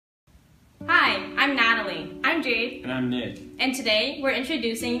Hi, I'm Natalie. I'm Jade. And I'm Nick. And today we're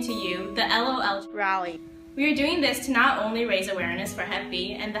introducing to you the LOL Rally. We are doing this to not only raise awareness for Hep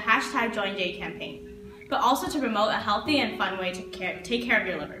B and the hashtag JoinJade campaign, but also to promote a healthy and fun way to take care of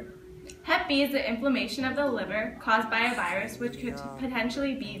your liver. Hep B is the inflammation of the liver caused by a virus which could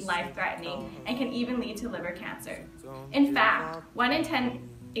potentially be life-threatening and can even lead to liver cancer. In fact, 1 in 10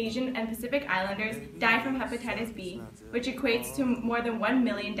 Asian and Pacific Islanders die from hepatitis B, which equates to more than 1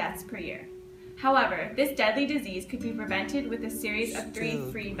 million deaths per year. However, this deadly disease could be prevented with a series of 3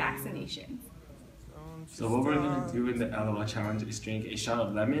 free vaccinations. So what we're going to do in the LOL challenge is drink a shot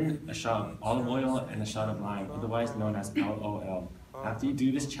of lemon, a shot of olive oil, and a shot of lime, otherwise known as LOL. After you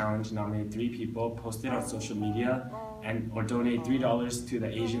do this challenge, nominate 3 people, post it on social media, or donate $3 to the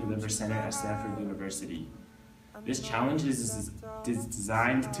Asian Liver Center at Stanford University. This challenge is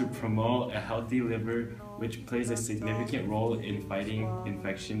designed to promote a healthy liver, which plays a significant role in fighting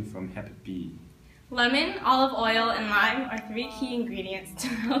infection from Hep B. Lemon, olive oil, and lime are 3 key ingredients to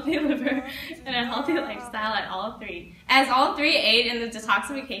a healthy liver and a healthy lifestyle as all 3 aid in the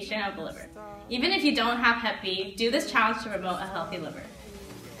detoxification of the liver. Even if you don't have Hep B, do this challenge to promote a healthy liver.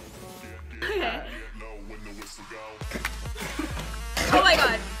 Okay. Oh my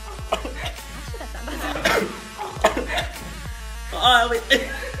god.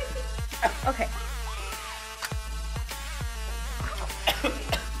 Okay.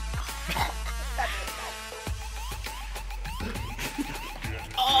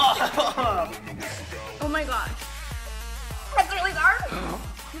 Oh my gosh. That's really dark.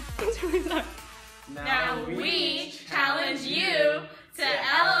 That's really dark. Now we challenge you to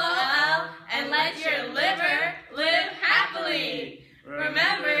LOL and let your liver live happily.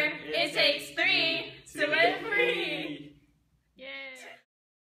 Remember, it takes 3 to live free.